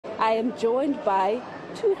I am joined by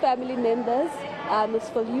two family members, Ms.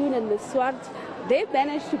 Viljoen and Ms. Swart. They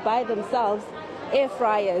managed to buy themselves air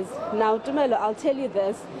fryers. Now, Tumelo, I'll tell you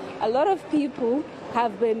this. A lot of people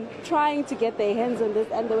have been trying to get their hands on this,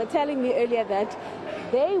 and they were telling me earlier that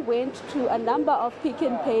they went to a number of Pick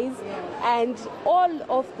n Pays, and all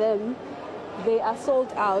of them, they are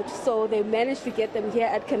sold out. So they managed to get them here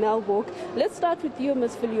at Canal Walk. Let's start with you,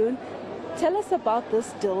 Ms. Viljoen. Tell us about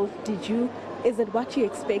this deal. Is it what you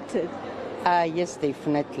expected? Yes,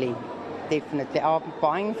 definitely. Definitely. I'm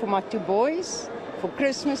buying for my two boys for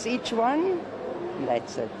Christmas each one.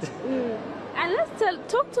 That's it. And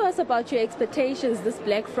talk to us about your expectations this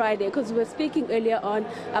Black Friday, because we were speaking earlier on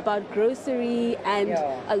about grocery and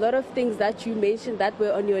a lot of things that you mentioned that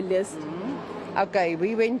were on your list. Okay,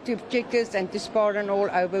 we went to Checkers and to Spar and all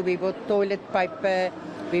over. We bought toilet paper.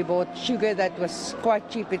 We bought sugar that was quite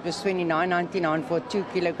cheap. It was $29.99 for 2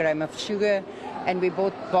 kilograms of sugar. And we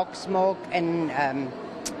bought box milk and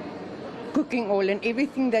cooking oil and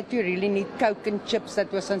everything that you really need. Coke and chips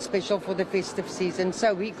that was on special for the festive season.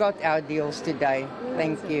 So we got our deals today.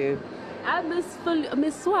 Thank you.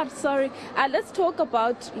 Ms. Swart, sorry. Let's talk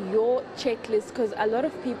about your checklist, because a lot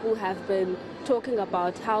of people have been talking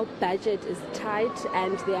about how budget is tight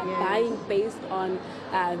and they are buying based on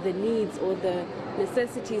the needs or the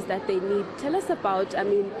necessities that they need. Tell us about,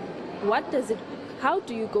 how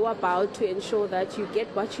do you go about to ensure that you get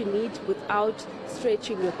what you need without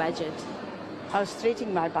stretching your budget? I was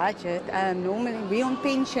stretching my budget. Normally we're on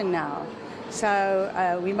pension now.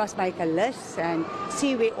 So we must make a list and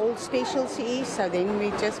see where all specials is. So then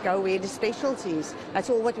we just go where the specials is. That's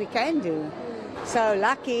all what we can do. So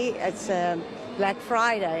lucky it's Black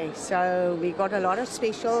Friday. So we got a lot of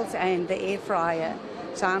specials and the air fryer.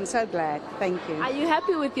 So I'm so glad. Thank you. Are you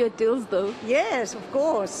happy with your deals though? Yes, of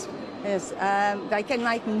course. Yes, they can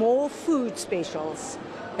make more food specials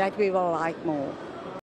that we will like more.